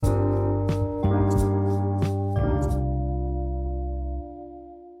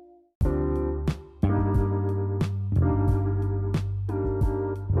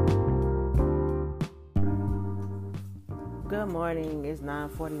morning. It's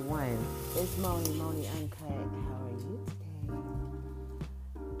 9:41. It's Moni Uncut. How are you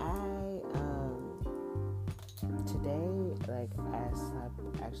today? Today, I slept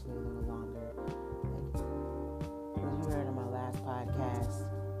actually a little longer. As you heard on my last podcast,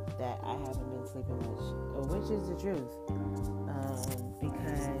 that I haven't been sleeping much, which is the truth.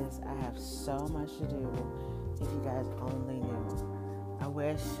 Because I have so much to do. If you guys only knew. I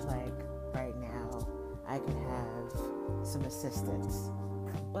wish, right now, I could have some assistance.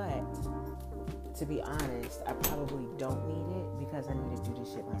 But, to be honest, I probably don't need it because I need to do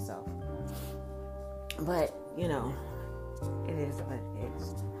this shit myself. But, it is what it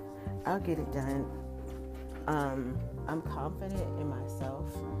is. I'll get it done. I'm confident in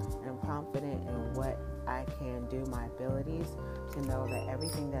myself, and I'm confident in what I can do, my abilities, to know that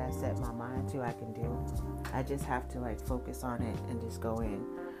everything that I set my mind to, I can do. I just have to focus on it and just go in.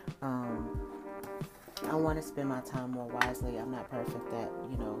 I want to spend my time more wisely. I'm not perfect at,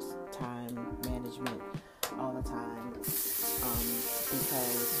 time management all the time.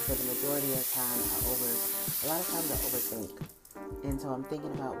 Because for the majority of the time, a lot of times I overthink. And so I'm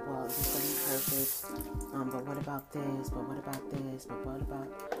thinking about, well, is this going to be perfect? But what about this? But what about this? But what about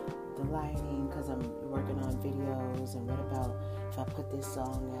the lighting? Because I'm working on videos. And what about if I put this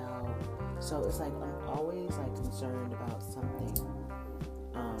song out? So it's I'm always concerned about something.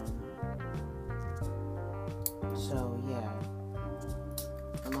 So yeah,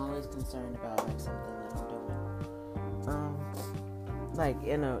 I'm always concerned about something that I'm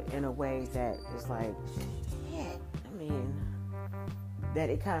doing. In a way that is shit. I mean, that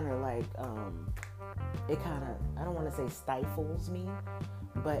it kind of I don't want to say stifles me,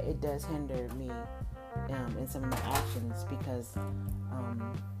 but it does hinder me in some of my actions because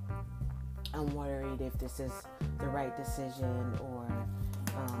I'm worried if this is the right decision or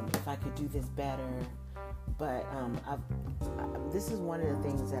if I could do this better. But this is one of the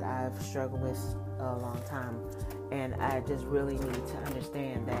things that I've struggled with a long time, and I just really need to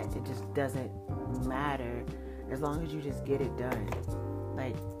understand that it just doesn't matter as long as you just get it done.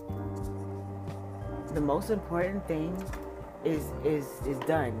 The most important thing is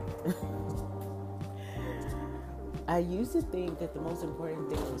done. I used to think that the most important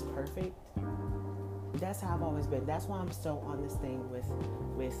thing was perfect. That's how I've always been. That's why I'm so on this thing with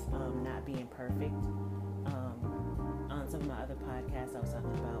not being perfect. On some of my other podcasts, I was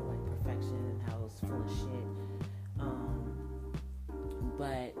talking about perfection and how it's full of shit.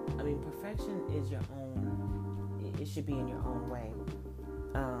 But I mean, perfection is your own. It should be in your own way.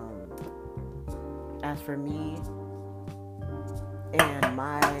 As for me and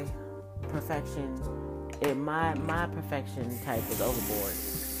my perfection, my perfection type was overboard.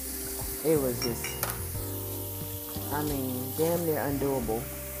 It was just, damn near undoable.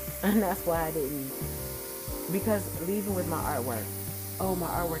 And that's why I didn't, because even with my artwork, my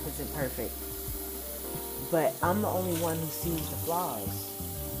artwork isn't perfect. But I'm the only one who sees the flaws.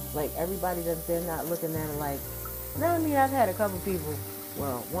 Everybody, they're not looking at it I've had a couple people,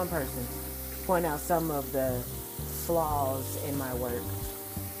 one person, point out some of the flaws in my work.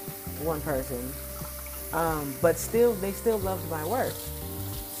 One person. But they still loved my work.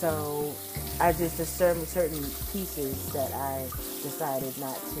 So I just assumed certain pieces that I decided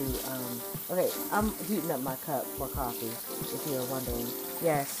not to. Okay, I'm heating up my cup for coffee, if you're wondering.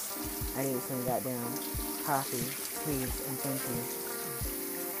 Yes, I need some goddamn coffee, please and thank you.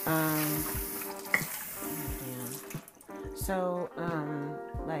 So,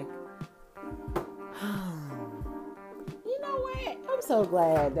 you know what? I'm so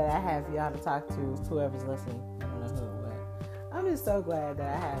glad that I have y'all to talk to, whoever's listening. I don't know who, but I'm just so glad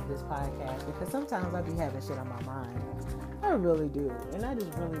that I have this podcast because sometimes I be having shit on my mind. I really do. And I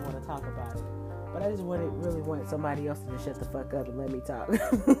just really want to talk about it. But I just really want somebody else to just shut the fuck up and let me talk.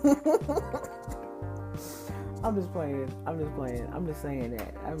 I'm just playing. I'm just saying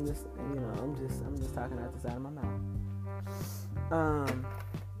that. I'm just talking out the side of my mouth.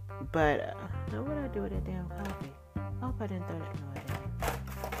 But now what do I do with that damn coffee? I hope I didn't throw that away.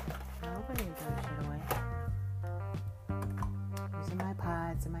 I hope I didn't throw that shit away. Using my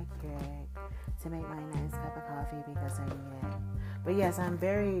pods and my Keurig to make my nice cup of coffee because I need it. But yes, I'm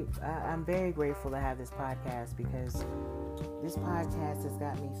very grateful to have this podcast because this podcast has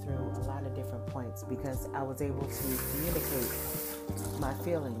got me through a lot of different points because I was able to communicate my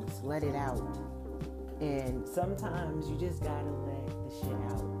feelings, let it out. And sometimes you just gotta let the shit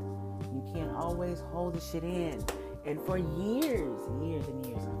out. You can't always hold the shit in. And for years and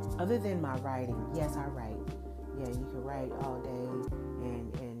years, other than my writing, yes, I write. Yeah, you can write all day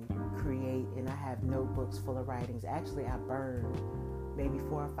and create. And I have notebooks full of writings. Actually, I burned maybe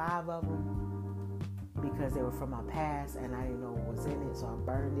 4 or 5 of them. because they were from my past and I didn't know what was in it, so I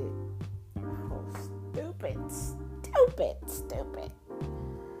burned it. Oh, stupid.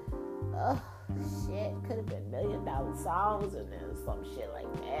 Oh, shit. Could have been $1 million songs and then some shit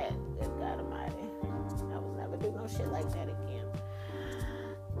like that. Good God Almighty. I will never do no shit like that again.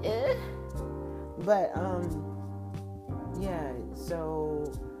 But, yeah,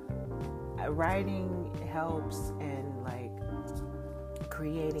 so writing helps, and like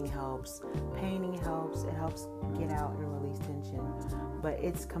creating helps, painting helps. It helps get out and release tension, but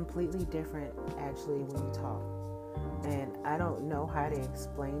it's completely different actually when you talk. And I don't know how to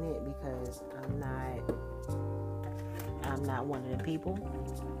explain it because I'm not one of the people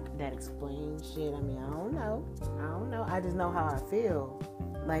that explain shit. I mean, I don't know. I just know how I feel.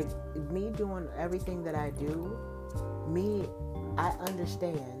 Like, me doing everything that I do, I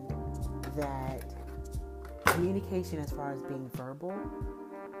understand that communication as far as being verbal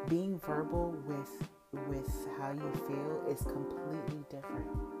with how you feel is completely different.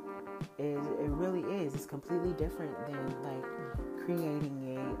 It really is. It's completely different than like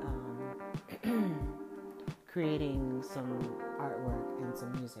creating some artwork and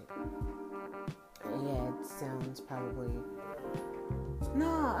some music. Yeah, it sounds probably. No,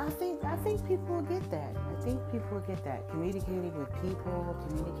 I think people will get that. Communicating with people,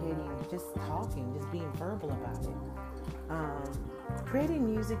 just talking, just being verbal about it. Creating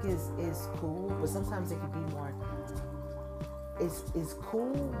music is cool, but sometimes it can be more. It's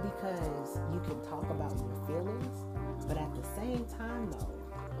cool because you can talk about your feelings, but at the same time, though,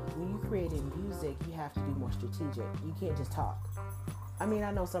 when you're creating music, you have to be more strategic. You can't just talk. I mean,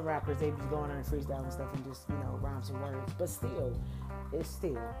 I know some rappers, they be going on and freestyle and stuff and just, rhymes and words, but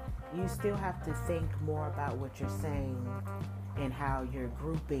you still have to think more about what you're saying and how you're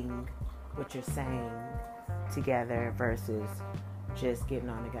grouping what you're saying together versus just getting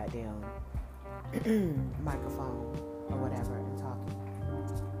on the goddamn microphone or whatever and talking.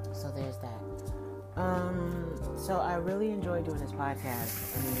 So there's that. So I really enjoy doing this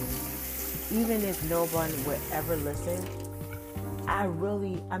podcast. I mean, even if no one would ever listen, I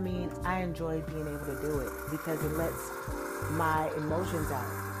enjoy being able to do it because it lets my emotions out.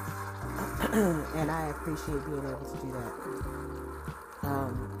 And I appreciate being able to do that.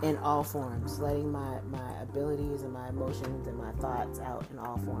 In all forms, letting my abilities and my emotions and my thoughts out in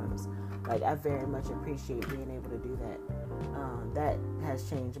all forms. Like, I very much appreciate being able to do that. That has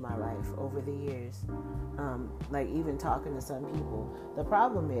changed my life over the years. Like, even talking to some people. The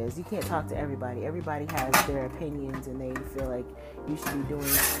problem is, you can't talk to everybody. Everybody has their opinions and they feel like you should be doing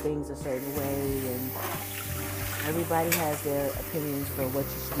things a certain way, and everybody has their opinions for what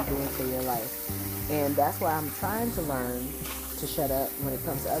you should be doing for your life. And that's why I'm trying to learn to shut up when it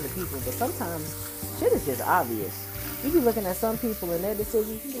comes to other people. But sometimes shit is just obvious. You be looking at some people and their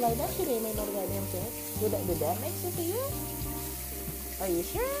decisions, you be like, that shit ain't make no goddamn sense. Did that make sense to you? Are you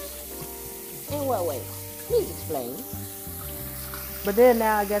sure? In what way? Please explain. But then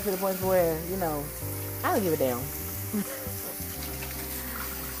now I get to the point where, I don't give a damn.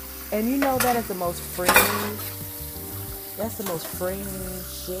 And that is the most freeing. That's the most freeing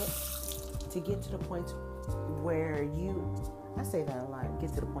shit, to get to the point where I say that a lot.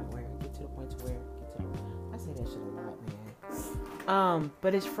 I say that shit a lot, man.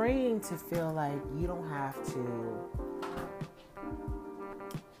 But it's freeing to feel like you don't have to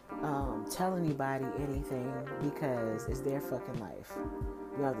tell anybody anything because it's their fucking life.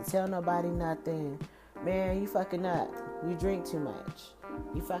 You don't have to tell nobody nothing. Man, you fucking up. You drink too much.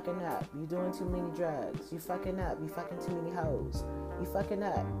 You fucking up. You doing too many drugs. You fucking up. You fucking too many hoes. You fucking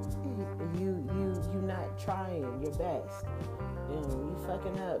up. You not trying your best. You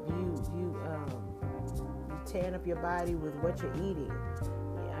fucking up. You tearing up your body with what you're eating.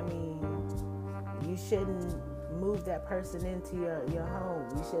 I mean, you shouldn't move that person into your home.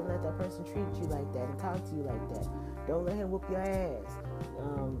 You shouldn't let that person treat you like that and talk to you like that. Don't let him whoop your ass.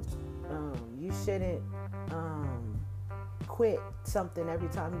 You shouldn't quit something every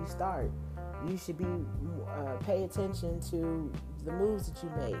time you start. You should be pay attention to the moves that you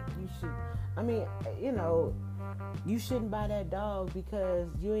make. You shouldn't buy that dog because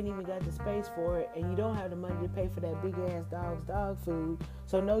you ain't even got the space for it, and you don't have the money to pay for that big ass dog's dog food.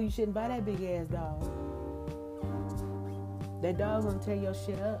 So no, you shouldn't buy that big ass dog. That dog's gonna tear your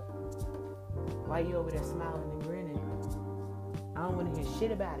shit up while you over there smiling and grinning. I don't want to hear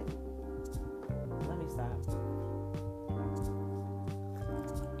shit about it. Let me stop.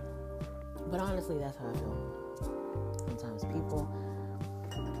 But honestly, that's how I feel. Sometimes people,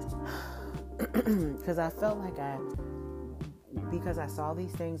 because I felt like because I saw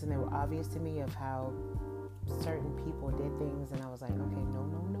these things and they were obvious to me of how certain people did things, and I was like, okay, no.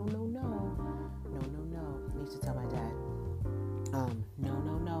 used to tell my dad,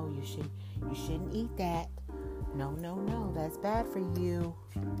 no, you shouldn't eat that. No, that's bad for you.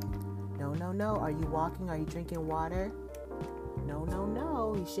 No, are you walking? Are you drinking water?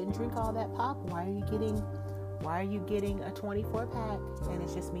 No, you shouldn't drink all that pop. Why are you getting a 24 pack and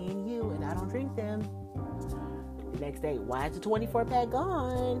it's just me and you and I don't drink them? The next day, why is the 24 pack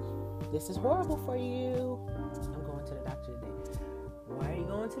gone? This is horrible for you. I'm going to the doctor today. Why are you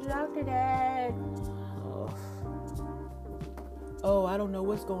going to the doctor, Dad? Oh, I don't know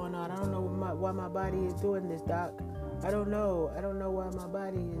what's going on. I don't know why my body is doing this, Doc. I don't know why my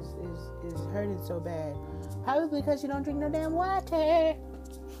body is hurting so bad. Probably because you don't drink no damn water.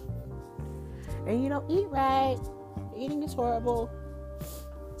 And you don't eat right. Eating is horrible.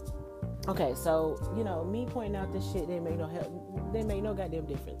 Okay, so, me pointing out this shit didn't make no goddamn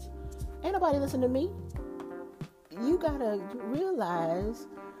difference. Ain't nobody listen to me. You gotta realize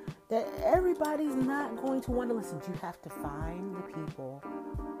that everybody's not going to want to listen. You have to find the people.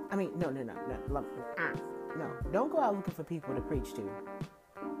 I mean, no. No, don't go out looking for people to preach to.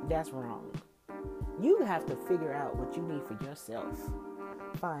 That's wrong. You have to figure out what you need for yourself.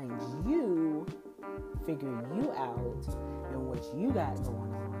 Find you, figure you out, and what you got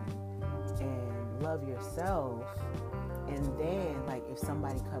going on, and love yourself. And then, like, if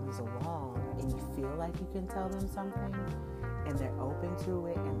somebody comes along and you feel like you can tell them something, and they're open to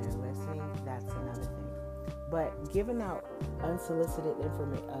it and they're listening, that's another thing. But giving out unsolicited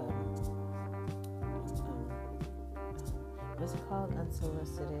information, what's it called?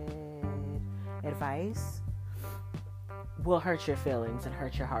 Unsolicited advice will hurt your feelings and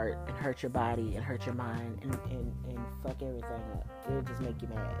hurt your heart and hurt your body and hurt your mind and fuck everything up. It'll just make you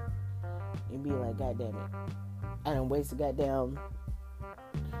mad. And be like, God damn it, I done wasted goddamn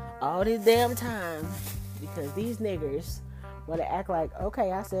all this damn time because these niggers want to act like,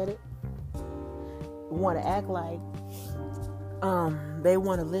 okay, I said it. Want to act like they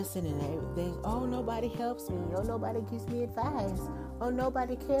want to listen and they oh, nobody helps me. Oh, nobody gives me advice. Oh,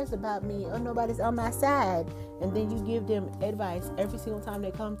 nobody cares about me. Oh, nobody's on my side. And then you give them advice every single time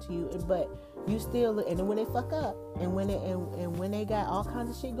they come to you, but you still, and then when they fuck up and when they got all kinds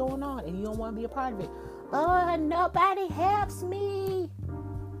of shit going on and you don't want to be a part of it. Oh, nobody helps me.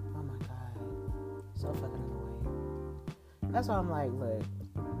 Oh my God. So fucking annoying. That's why I'm like, look,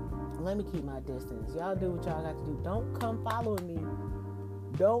 let me keep my distance. Y'all do what y'all got to do. Don't come following me.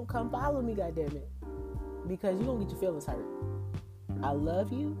 Don't come follow me, goddammit. Because you're going to get your feelings hurt. I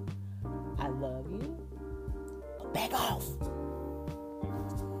love you. But back off.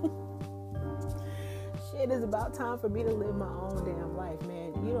 Shit, it's about time for me to live my own damn life,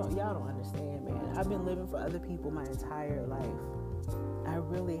 man. Y'all don't understand, man. I've been living for other people my entire life. I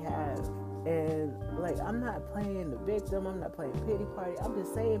really have. And, like, I'm not playing the victim. I'm not playing pity party. I'm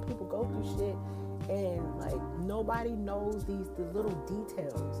just saying people go through shit. And, like, nobody knows the little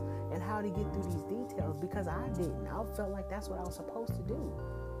details and how to get through these details because I didn't. I felt like that's what I was supposed to do.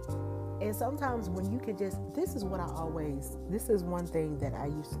 And sometimes when you could just, this is one thing that I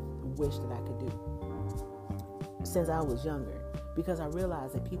used to wish that I could do since I was younger, because I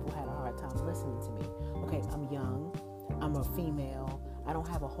realized that people had a hard time listening to me. Okay, I'm young. I'm a female. I don't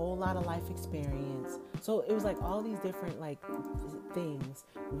have a whole lot of life experience. So it was like all these different like things,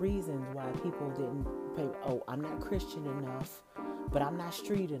 reasons why people didn't pay. Oh, I'm not Christian enough, but I'm not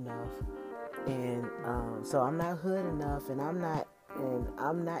street enough. And so I'm not hood enough, and I'm not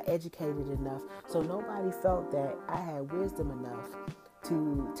educated enough. So nobody felt that I had wisdom enough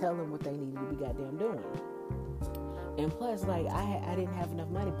to tell them what they needed to be goddamn doing. And plus, like, I didn't have enough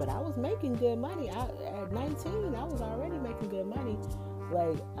money, but I was making good money. At 19, I was already making good money.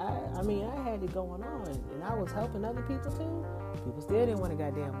 Like, I mean, I had it going on, and I was helping other people too. People still didn't want to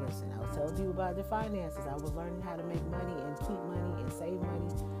goddamn listen. I was telling people about their finances. I was learning how to make money and keep money and save money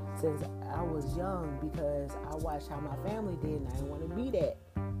since I was young, because I watched how my family did, and I didn't want to be that.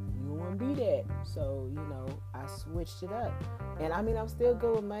 You don't want to be that. So, I switched it up. And I mean, I'm still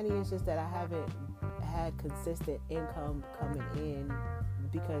good with money. It's just that I haven't had consistent income coming in,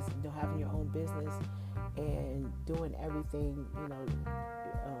 because having your own business and doing everything,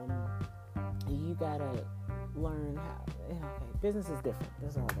 you gotta learn how. Okay, business is different.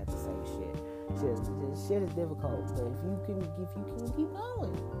 That's all I got to say. Shit is difficult, but if you can keep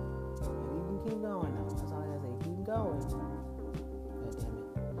going, that's all I gotta say. Keep going. God damn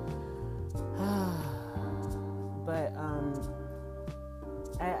it. But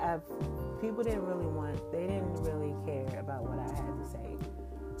people didn't really care about what I had to say.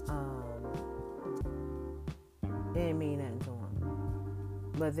 It didn't mean nothing to them.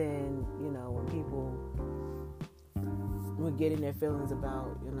 But then, when people would get in their feelings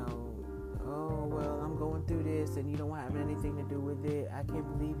about, oh well, I'm going through this and you don't have anything to do with it. I can't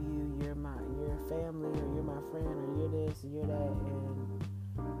believe you're family, or you're my friend, or you're this and you're that. And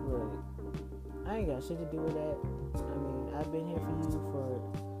look, I ain't got shit to do with that. I mean, I've been here for you for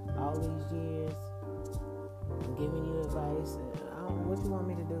all these years. I'm giving you advice, and I don't know what you want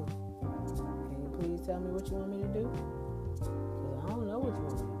me to do. Can you please tell me what you want me to do? Because I don't know what you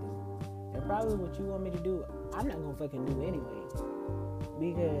want me to do. And probably what you want me to do, I'm not gonna fucking do anyway.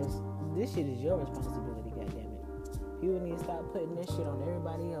 Because this shit is your responsibility, goddammit. People need to stop putting this shit on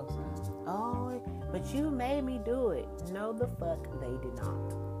everybody else. Oh, but you made me do it. No, the fuck they did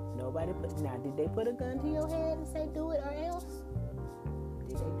not. Nobody put. Now, did they put a gun to your head and say do it or else?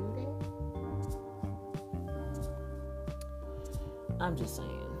 Did they do that? I'm just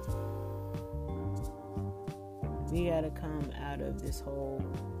saying. We gotta come out of this whole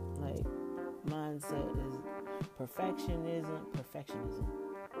like mindset is perfectionism. Is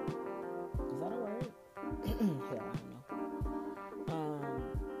that a word? Hell, I don't know.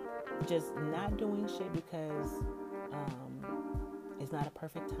 Just not doing shit because it's not a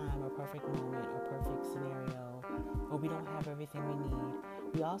perfect time or perfect moment or perfect scenario, or we don't have everything we need.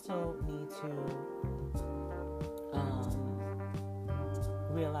 We also need to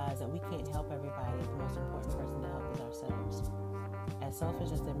realize that we can't help everybody. The most important person to help is ourselves. As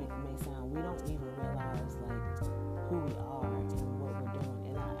selfish as it may sound, we don't even realize like who we are and what we're doing.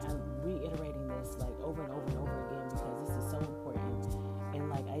 And I'm reiterating this like over and over and over again because this is so important. And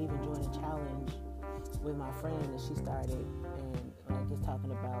like I even joined a challenge with my friend that she started, and like just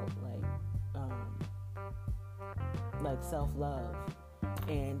talking about like self-love.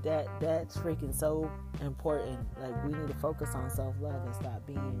 And that's freaking so important. Like we need to focus on self-love and stop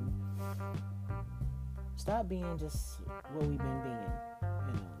being just what we've been being.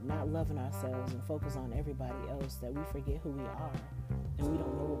 You know, not loving ourselves and focus on everybody else, that we forget who we are and we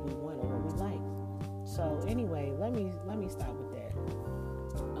don't know what we want or what we like. So anyway, let me stop with that.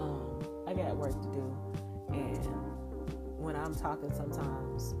 I got work to do, and when I'm talking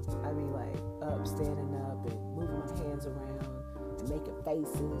sometimes I be like up, standing up and moving my hands around and making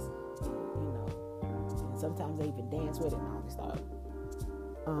faces, and, you know, and sometimes I even dance with it. Now let me stop.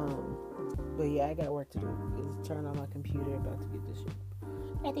 But yeah, I got work to do. It's turn on my computer, about to get this shit.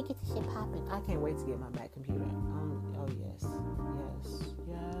 I have to get this shit popping. I can't wait to get my Mac computer. Oh yes.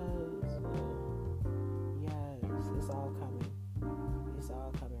 It's all coming. It's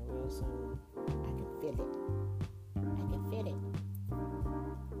all coming real soon. I can feel it.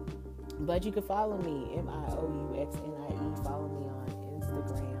 But you can follow me, MIOUXNIE. Follow me on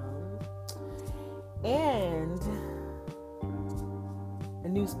Instagram. And a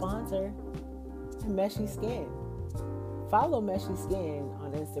new sponsor, Meshy Skin. Follow Meshy Skin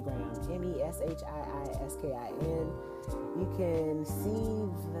on Instagram, MESHIISKIN. You can see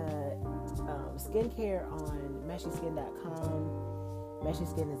the skincare on meshyskin.com. Meshy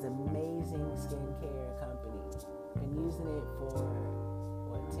Skin is an amazing skincare company. Been using it for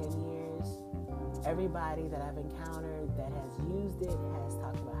 10 years. Everybody that I've encountered that has used it has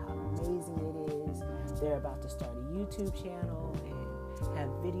talked about how amazing it is. They're about to start a YouTube channel and have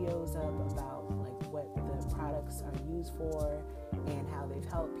videos up about like what the products are used for and how they've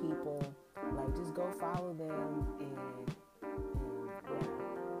helped people. Like, just go follow them and yeah.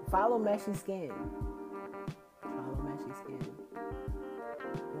 Follow Meshy Skin.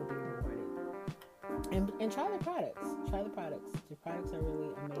 You'll be rewarded. And try the products. Your products are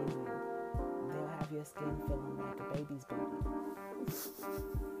really amazing. They'll have your skin feeling like a baby's booty.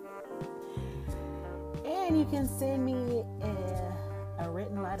 And you can send me a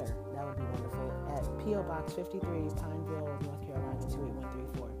written letter. That would be wonderful. At P.O. Box 53, Pineville, North Carolina,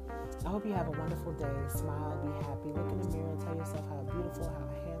 28134. I hope you have a wonderful day. Smile, be happy. Look in the mirror. Tell yourself how beautiful, how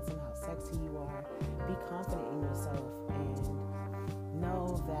handsome, how sexy you are. Be confident in yourself. And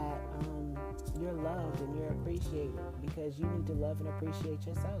know that you're loved and you're appreciated, because you need to love and appreciate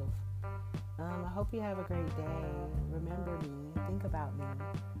yourself. I hope you have a great day. Remember me. Think about me.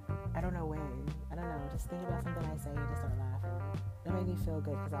 I don't know when. I don't know. Just think about something I say and just start laughing. It'll make me feel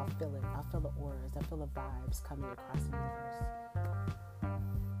good because I'll feel it. I'll feel the auras. I'll feel the vibes coming across the universe.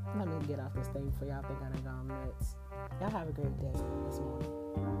 Let me get off this thing before y'all think I done gone nuts. Y'all have a great day this morning.